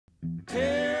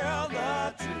Tell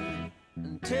the truth.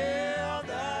 Tell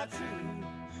the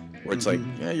truth. Where it's like,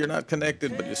 yeah, you're not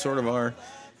connected, but you sort of are.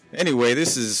 Anyway,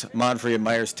 this is Monfre and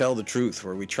Myers Tell the Truth,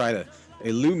 where we try to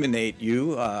illuminate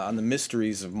you on the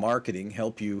mysteries of marketing,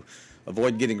 help you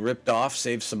avoid getting ripped off,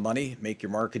 save some money, make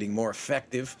your marketing more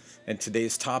effective. And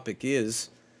today's topic is,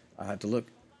 I have to look,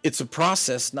 it's a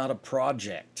process, not a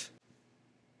project.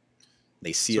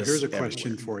 They see So us here's a everywhere.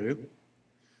 question for you.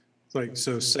 Like,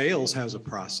 so sales has a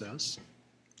process.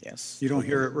 Yes. You don't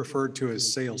hear it referred to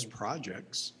as sales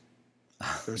projects.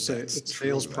 It's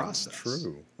sales That's process.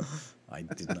 true. I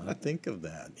did not think of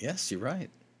that. Yes, you're right.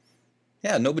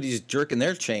 Yeah, nobody's jerking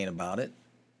their chain about it.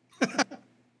 But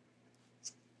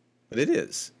it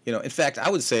is. In fact, I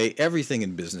would say everything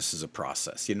in business is a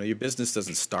process. Your business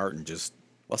doesn't start and just,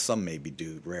 well, some maybe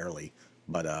do, rarely,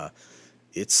 but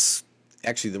it's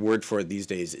actually the word for it these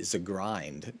days is a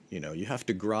grind. You have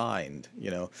to grind.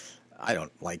 I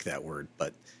don't like that word,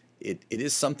 but it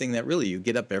is something that really you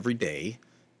get up every day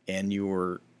and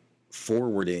you're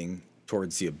forwarding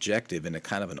towards the objective in a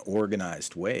kind of an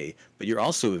organized way, but you're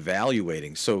also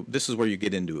evaluating. So this is where you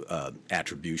get into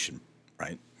attribution,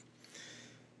 right?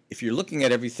 If you're looking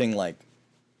at everything like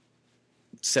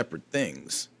separate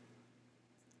things,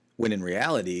 when in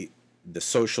reality, the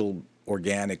social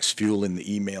organics fueling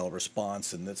the email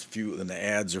response, and that's fuel, and the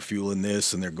ads are fueling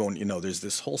this, and they're going, there's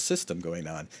this whole system going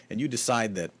on, and you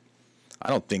decide that I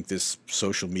don't think this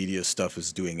social media stuff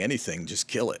is doing anything, just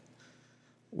kill it.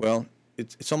 Well,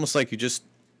 it's almost like you just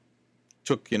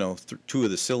took, two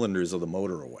of the cylinders of the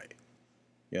motor away.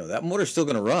 That motor's still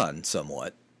going to run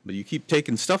somewhat, but you keep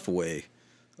taking stuff away,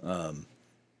 the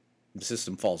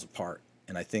system falls apart.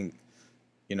 And I think,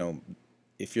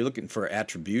 if you're looking for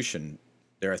attribution,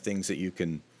 there are things that you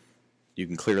can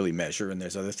clearly measure, and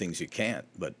there's other things you can't.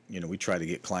 But we try to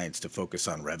get clients to focus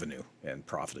on revenue and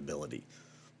profitability.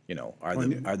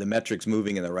 Are the metrics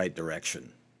moving in the right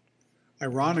direction?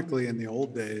 Ironically, in the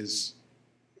old days,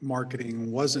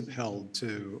 marketing wasn't held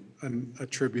to an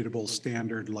attributable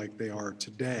standard like they are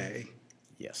today.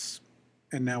 Yes.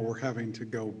 And now we're having to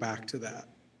go back to that.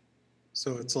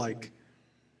 So it's like,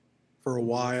 for a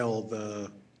while,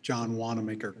 the John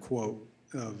Wanamaker quote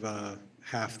of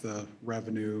half the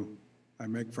revenue I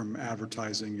make from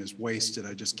advertising is wasted.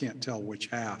 I just can't tell which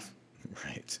half.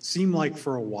 Right. Seemed like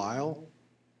for a while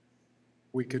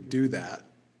we could do that.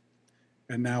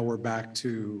 And now we're back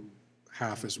to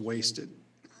half is wasted.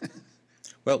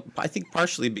 Well, I think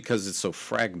partially because it's so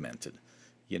fragmented.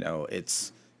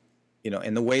 It's,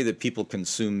 and the way that people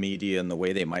consume media and the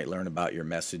way they might learn about your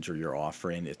message or your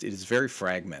offering, it is very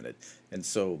fragmented. And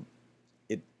so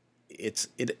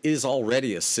it is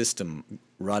already a system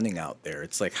running out there.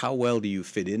 It's like, how well do you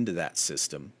fit into that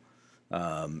system?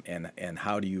 And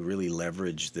how do you really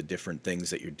leverage the different things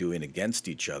that you're doing against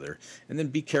each other? And then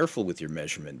be careful with your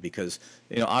measurement, because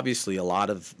obviously a lot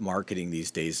of marketing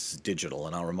these days is digital,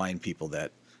 and I'll remind people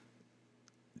that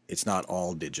it's not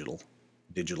all digital.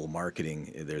 Digital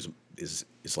marketing is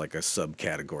like a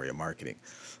subcategory of marketing,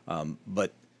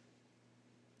 but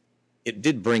it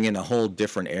did bring in a whole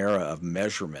different era of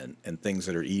measurement and things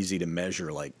that are easy to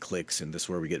measure, like clicks, and this is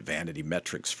where we get vanity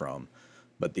metrics from.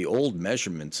 But the old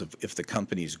measurements of if the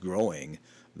company's growing,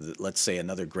 let's say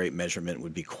another great measurement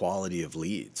would be quality of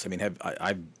leads. I mean,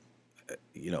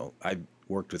 I've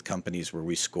worked with companies where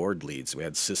we scored leads. We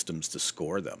had systems to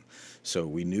score them. So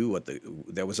we knew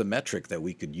there was a metric that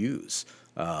we could use,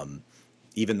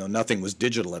 even though nothing was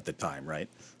digital at the time, right?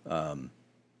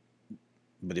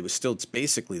 But it's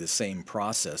basically the same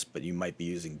process, but you might be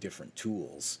using different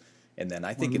tools. And then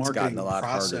I think it's gotten a lot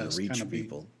harder to reach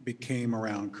people. Became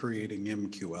around creating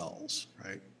MQLs,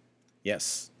 right?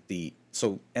 Yes.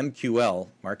 So MQL,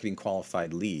 marketing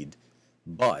qualified lead,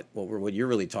 but what you're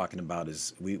really talking about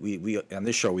is we on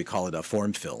this show we call it a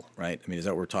form fill, right? I mean, is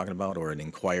that what we're talking about, or an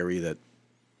inquiry that?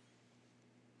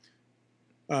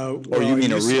 Or you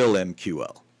mean a real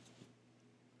MQL?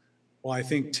 Well, I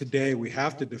think today we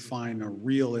have to define a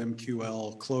real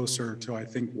MQL closer to, I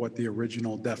think, what the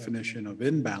original definition of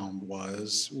inbound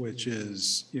was, which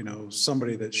is,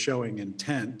 somebody that's showing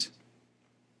intent.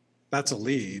 That's a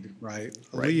lead, right?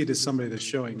 A lead is somebody that's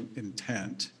showing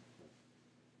intent.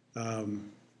 I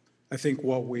think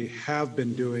what we have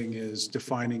been doing is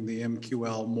defining the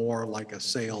MQL more like a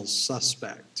sales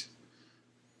suspect,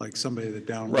 like somebody that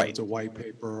downloads a white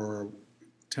paper or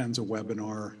attends a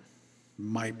webinar.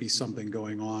 Might be something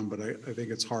going on, but I think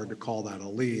it's hard to call that a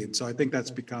lead. So I think that's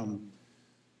become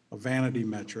a vanity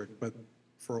metric. But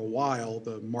for a while,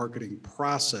 the marketing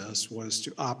process was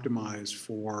to optimize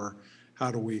for how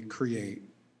do we create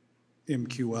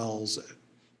MQLs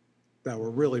that were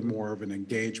really more of an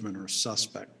engagement or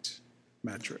suspect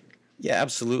metric. Yeah,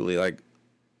 absolutely. Like,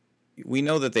 we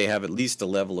know that they have at least a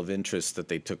level of interest that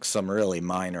they took some really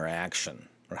minor action,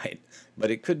 right? But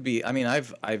it could be, I mean,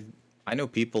 I know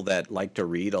people that like to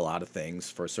read a lot of things.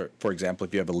 For example,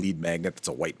 if you have a lead magnet that's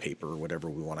a white paper or whatever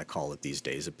we want to call it these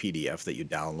days, a PDF that you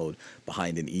download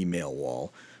behind an email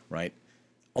wall, right?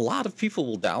 A lot of people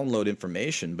will download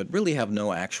information but really have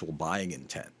no actual buying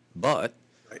intent. But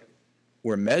Right.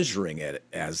 we're measuring it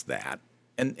as that.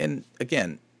 And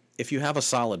again, if you have a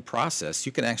solid process,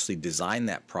 you can actually design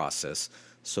that process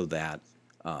so that,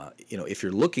 if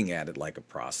you're looking at it like a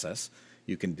process,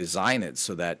 you can design it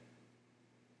so that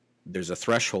there's a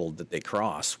threshold that they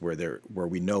cross where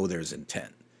we know there's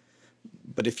intent.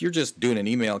 But if you're just doing an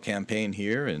email campaign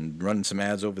here and running some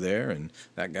ads over there and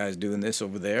that guy's doing this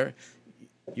over there,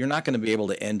 you're not going to be able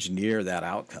to engineer that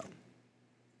outcome.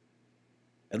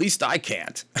 At least I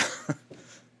can't.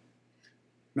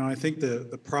 No, I think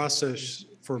the process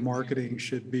for marketing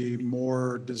should be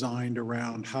more designed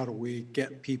around how do we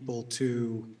get people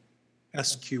to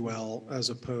SQL as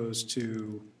opposed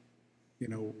to,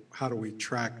 how do we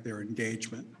track their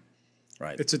engagement?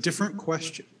 Right. It's a different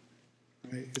question,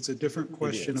 right? It's a different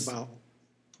question is. about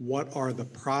what are the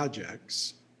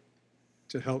projects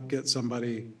to help get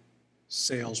somebody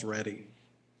sales ready.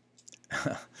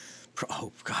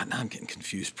 Oh God, now I'm getting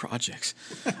confused. Projects,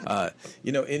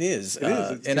 it is,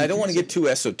 It's and I don't want to confusing. get too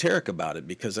esoteric about it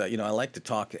because I like to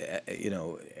talk,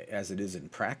 as it is in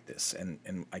practice,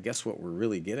 and I guess what we're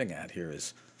really getting at here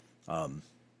is,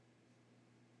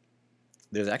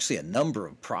 there's actually a number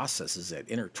of processes that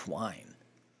intertwine,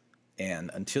 and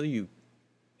until you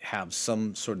have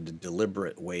some sort of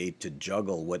deliberate way to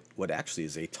juggle what actually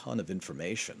is a ton of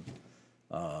information.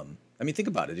 I mean, think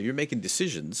about it. If you're making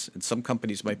decisions, and some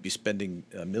companies might be spending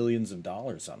millions of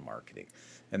dollars on marketing,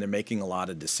 and they're making a lot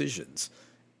of decisions,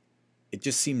 it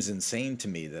just seems insane to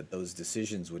me that those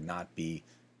decisions would not be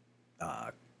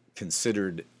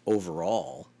considered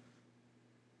overall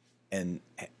and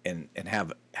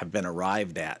have been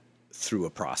arrived at through a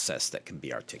process that can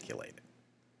be articulated.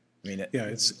 I mean,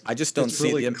 I just don't it's see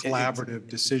really the collaborative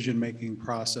decision-making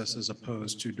process as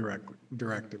opposed to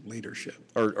directive leadership.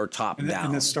 or top down.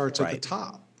 And it starts at the right?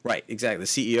 top. Right, exactly.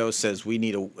 The CEO says we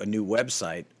need a new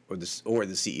website, or the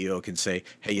CEO can say,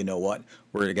 hey, you know what?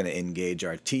 We're going to engage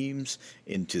our teams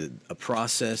into a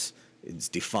process. It's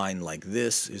defined like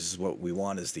this. This is what we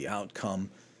want as the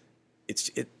outcome.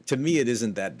 To me, it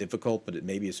isn't that difficult, but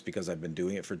maybe it's because I've been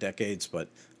doing it for decades. But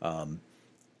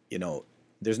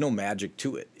there's no magic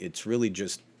to it. It's really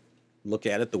just look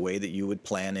at it the way that you would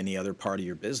plan any other part of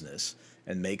your business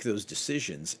and make those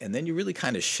decisions. And then you really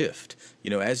kind of shift,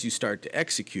 as you start to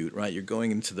execute, right? You're going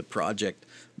into the project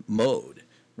mode,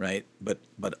 right? But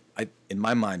in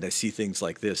my mind, I see things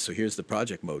like this. So here's the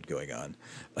project mode going on.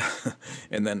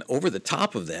 And then over the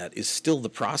top of that is still the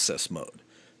process mode,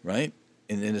 right?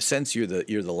 And in a sense, you're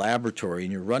the laboratory,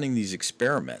 and you're running these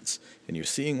experiments, and you're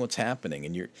seeing what's happening,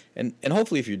 and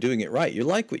hopefully, if you're doing it right, you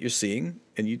like what you're seeing,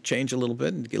 and you change a little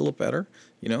bit and get a little better,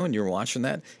 and you're watching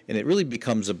that, and it really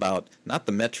becomes about not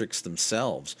the metrics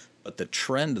themselves, but the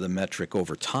trend of the metric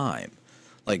over time.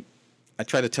 Like I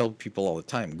try to tell people all the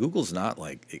time, Google's not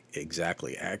like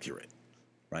exactly accurate,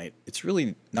 right? It's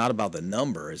really not about the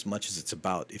number as much as it's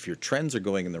about if your trends are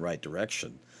going in the right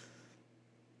direction.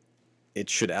 It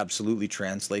should absolutely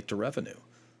translate to revenue.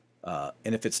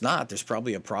 And if it's not, there's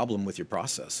probably a problem with your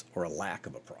process or a lack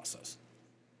of a process.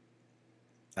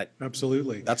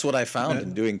 Absolutely. That's what I found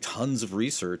in doing tons of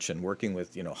research and working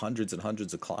with hundreds and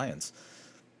hundreds of clients.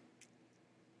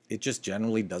 It just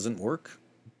generally doesn't work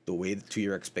the way to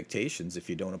your expectations if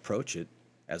you don't approach it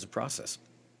as a process.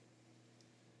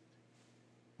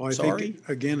 Well, I think,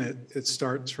 again, it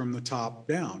starts from the top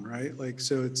down, right? Like,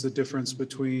 so it's the difference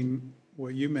between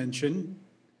what you mentioned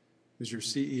is your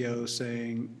CEO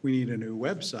saying, we need a new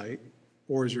website,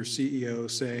 or is your CEO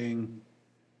saying,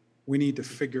 we need to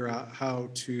figure out how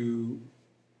to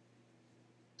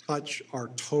touch our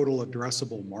total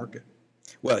addressable market.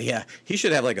 Well, yeah, he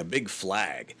should have like a big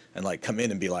flag and like come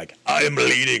in and be like, I am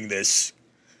leading this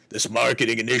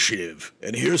marketing initiative,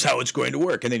 and here's how it's going to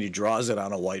work. And then he draws it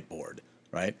on a whiteboard,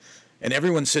 right? And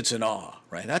everyone sits in awe,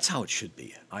 right? That's how it should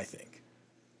be, I think.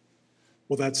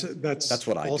 Well, that's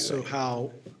what I also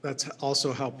do. That's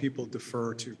also how people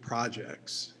defer to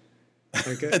projects.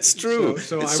 Like, That's true.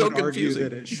 So it's I so would confusing. argue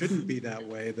that it shouldn't be that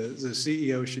way. The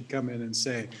CEO should come in and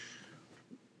say,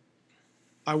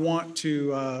 I want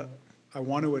to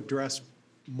address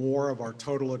more of our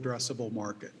total addressable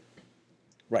market.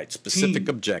 Right. Specific Team.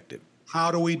 objective.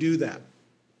 How do we do that?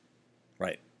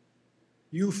 Right.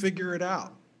 You figure it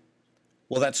out.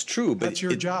 Well, that's true. But That's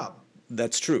your job.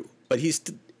 That's true. But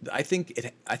I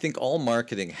think all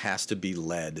marketing has to be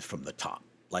led from the top.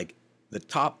 Like the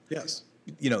top, Yes.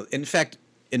 in fact,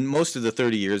 in most of the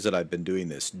 30 years that I've been doing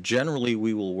this, generally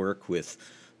we will work with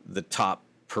the top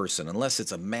person, unless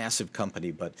it's a massive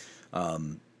company, but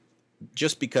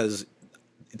just because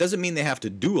it doesn't mean they have to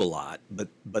do a lot,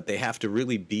 but they have to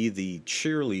really be the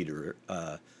cheerleader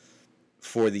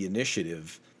for the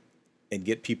initiative and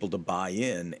get people to buy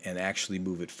in and actually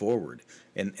move it forward.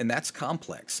 And that's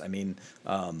complex. I mean,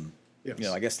 Yes.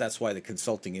 I guess that's why the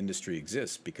consulting industry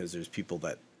exists, because there's people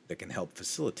that can help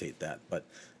facilitate that. But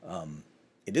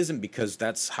it isn't because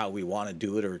that's how we want to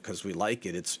do it or because we like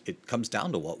it. It comes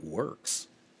down to what works.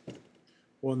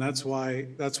 Well, and that's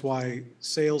why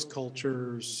sales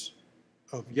cultures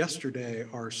of yesterday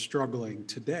are struggling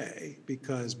today,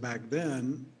 because back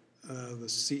then, the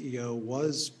CEO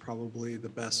was probably the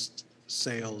best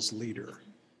sales leader.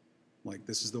 Like,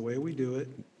 this is the way we do it.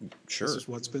 Sure. This is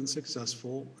what's been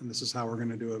successful, and this is how we're going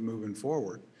to do it moving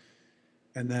forward.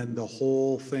 And then the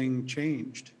whole thing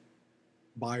changed.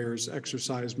 Buyers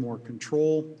exercise more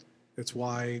control. It's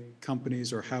why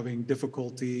companies are having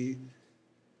difficulty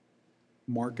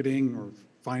marketing or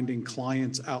finding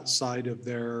clients outside of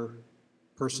their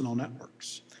personal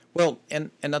networks. Well,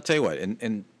 and I'll tell you what,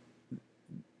 and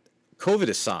COVID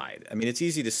aside, I mean, it's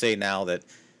easy to say now that,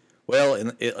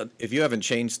 well, if you haven't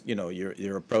changed,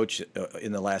 your approach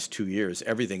in the last 2 years,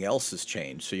 everything else has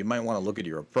changed. So you might want to look at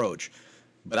your approach.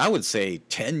 But I would say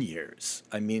 10 years.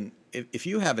 I mean, if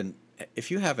you haven't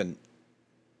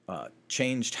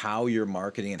changed how you're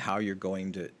marketing and how you're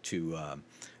going to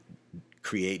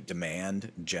create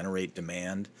demand, generate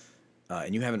demand,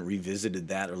 and you haven't revisited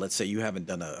that, or let's say you haven't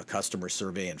done a customer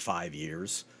survey in 5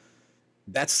 years,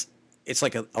 it's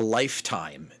like a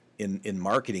lifetime in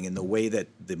marketing, in the way that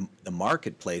the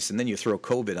marketplace, and then you throw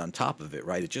COVID on top of it,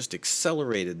 right? It just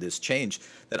accelerated this change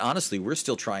that honestly we're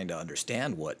still trying to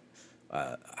understand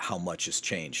how much has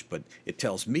changed. But it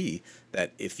tells me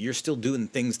that if you're still doing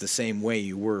things the same way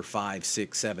you were 5,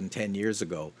 6, 7, 10 years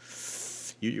ago,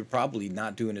 you're probably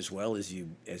not doing as well as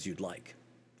you'd like.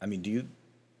 I mean, do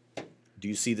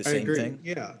you see the same thing?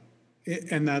 Yeah.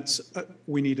 And that's,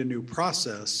 we need a new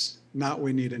process, not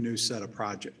we need a new set of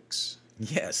projects.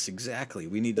 Yes, exactly.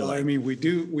 We need to Well, I mean,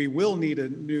 we will need a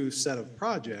new set of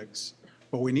projects,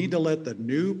 but we need to let the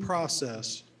new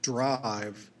process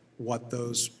drive what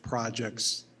those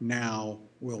projects now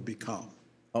will become.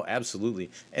 Oh,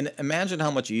 absolutely. And imagine how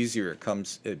much easier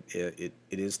it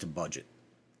is to budget.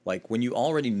 Like when you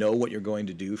already know what you're going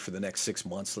to do for the next 6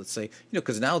 months, let's say,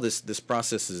 because now this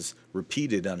process is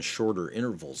repeated on shorter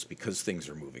intervals because things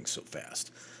are moving so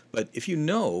fast. But if you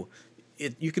know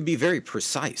it, you can be very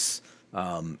precise.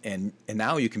 And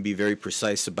now you can be very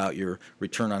precise about your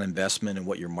return on investment and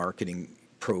what your marketing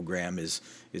program is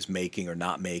making or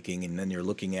not making, and then you're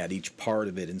looking at each part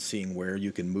of it and seeing where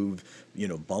you can move,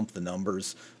 bump the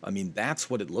numbers. I mean, that's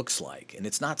what it looks like, and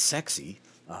it's not sexy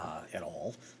at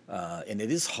all, and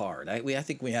it is hard. I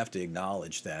think we have to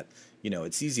acknowledge that.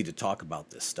 It's easy to talk about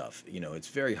this stuff. It's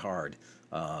very hard,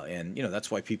 and that's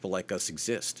why people like us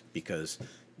exist, because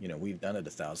we've done it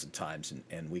 1,000 times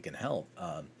and we can help.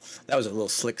 That was a little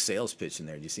slick sales pitch in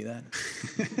there. Did you see that?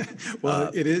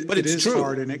 Well, it is, but it's true.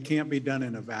 hard, and it can't be done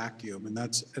in a vacuum. And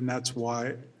that's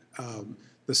why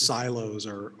the silos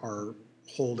are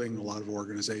holding a lot of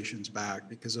organizations back,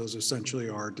 because those essentially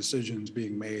are decisions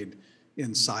being made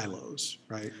in silos,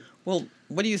 right? Well,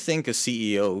 what do you think a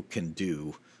CEO can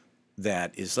do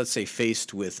that is, let's say,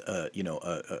 faced with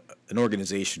an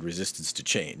organization resistance to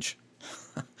change?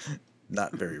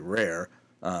 Not very rare,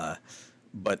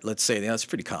 but let's say that's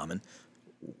pretty common.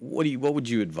 What would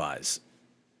you advise?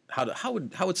 How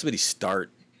would somebody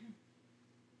start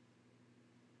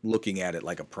looking at it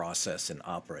like a process and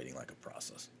operating like a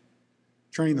process?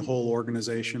 Train the whole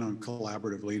organization on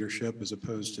collaborative leadership as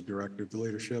opposed to directive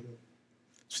leadership.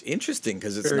 It's interesting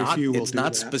because it's Very not few will it's do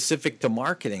not that. specific to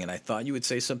marketing, and I thought you would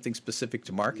say something specific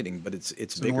to marketing, but it's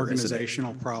It's an bigger, isn't it?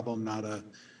 organizational problem, not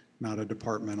a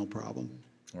departmental problem.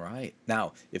 Right.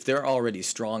 Now, if they're already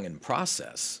strong in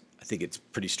process, I think it's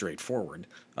pretty straightforward.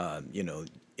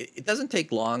 It doesn't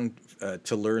take long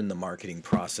to learn the marketing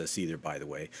process either, by the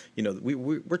way.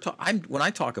 When I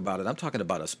talk about it, I'm talking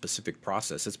about a specific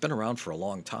process. It's been around for a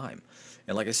long time.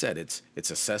 And like I said, it's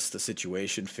assess the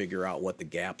situation, figure out what the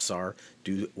gaps are,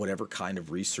 do whatever kind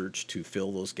of research to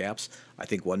fill those gaps. I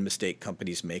think one mistake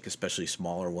companies make, especially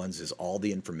smaller ones, is all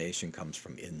the information comes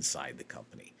from inside the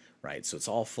company. Right, so it's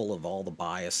all full of all the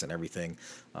bias and everything.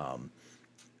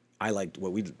 I liked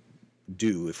what we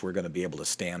do if we're going to be able to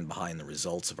stand behind the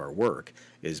results of our work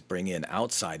is bring in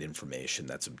outside information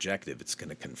that's objective. It's going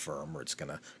to confirm or it's going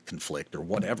to conflict or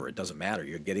whatever. It doesn't matter.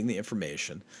 You're getting the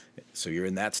information. So you're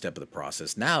in that step of the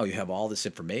process. Now you have all this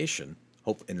information,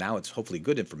 and now it's hopefully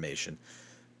good information.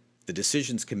 The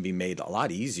decisions can be made a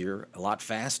lot easier, a lot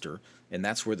faster, and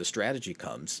that's where the strategy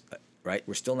comes, right?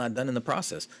 We're still not done in the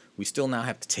process. We still now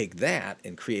have to take that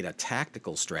and create a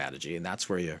tactical strategy, and that's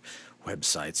where your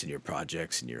websites and your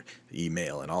projects and your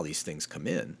email and all these things come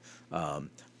in.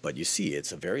 But you see,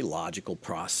 it's a very logical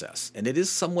process, and it is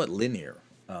somewhat linear.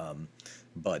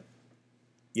 But,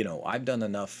 you know, I've done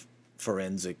enough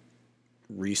forensic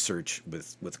research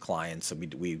with clients.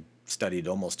 We studied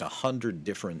almost 100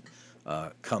 different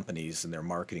companies and their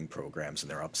marketing programs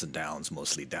and their ups and downs,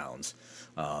 mostly downs,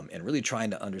 and really trying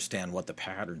to understand what the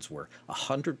patterns were.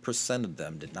 100% of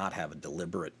them did not have a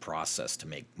deliberate process to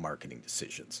make marketing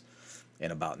decisions.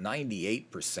 And about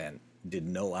 98% did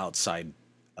no outside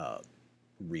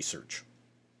research,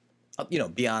 you know,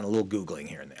 beyond a little Googling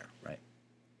here and there, right?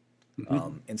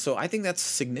 Mm-hmm. And so I think that's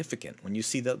significant when you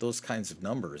see those kinds of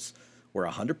numbers where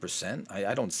 100%,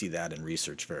 I don't see that in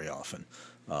research very often.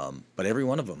 But every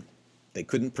one of them, they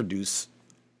couldn't produce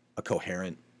a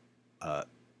coherent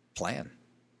plan.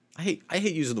 I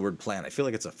hate using the word plan. I feel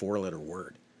like it's a 4-letter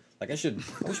word. Like I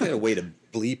wish we had a way to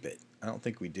bleep it. I don't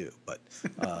think we do, but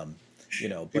you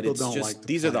know, but it's just like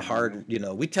these are the hard, you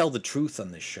know, we tell the truth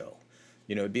on this show.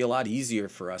 You know, it'd be a lot easier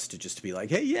for us to just be like,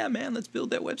 hey, yeah, man, let's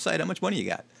build that website. How much money you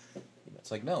got? You know,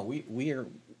 it's like, no, we are,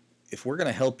 if we're going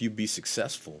to help you be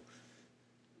successful,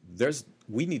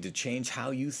 we need to change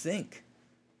how you think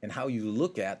and how you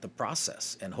look at the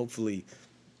process. And hopefully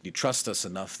you trust us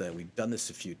enough that we've done this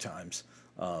a few times.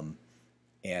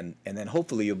 And then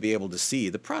hopefully you'll be able to see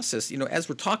the process. You know, as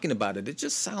we're talking about it, it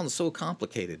just sounds so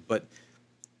complicated, but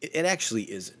it actually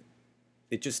isn't.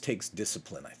 It just takes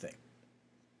discipline, I think.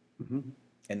 Mm-hmm.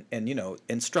 And you know,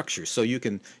 and structure. So you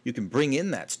can bring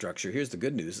in that structure. Here's the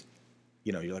good news.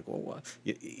 You know, you're like, well, what?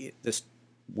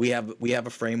 We have a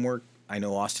framework. I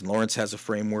know Austin Lawrence has a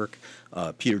framework.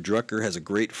 Peter Drucker has a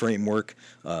great framework.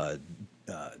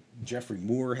 Jeffrey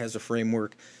Moore has a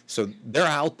framework. So they're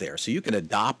out there. So you can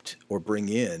adopt or bring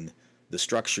in the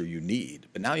structure you need.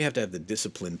 But now you have to have the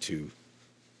discipline to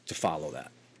follow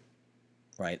that,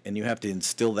 right? And you have to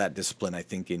instill that discipline, I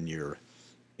think, in your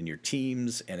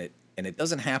teams. And it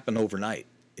doesn't happen overnight.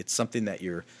 It's something that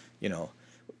you're, you know,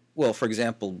 well, for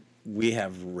example, we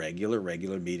have regular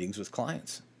meetings with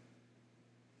clients.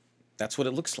 That's what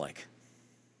it looks like.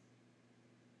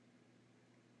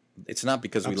 It's not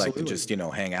because we like to just, you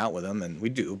know, hang out with them, and we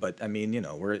do, but I mean, you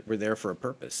know, we're there for a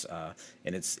purpose, and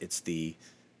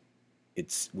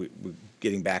we're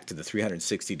getting back to the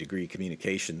 360-degree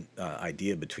communication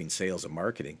idea between sales and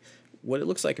marketing. What it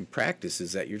looks like in practice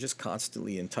is that you're just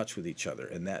constantly in touch with each other,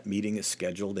 and that meeting is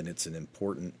scheduled, and it's an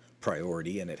important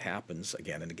priority, and it happens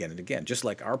again and again and again, just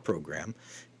like our program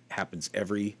happens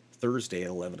every Thursday at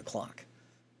 11 o'clock.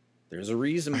 There's a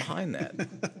reason behind that.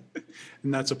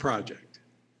 And that's a project.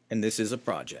 And this is a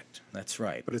project. That's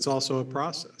right. But it's also a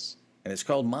process. And it's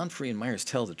called Monfre and Myers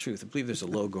Tell the Truth. I believe there's a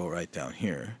logo right down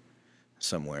here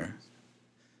somewhere.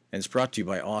 And it's brought to you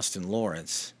by Austin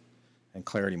Lawrence and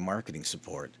Clarity Marketing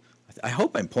Support. I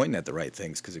hope I'm pointing at the right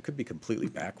things because it could be completely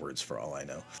backwards for all I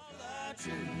know.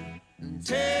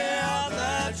 Tell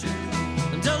the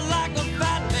truth.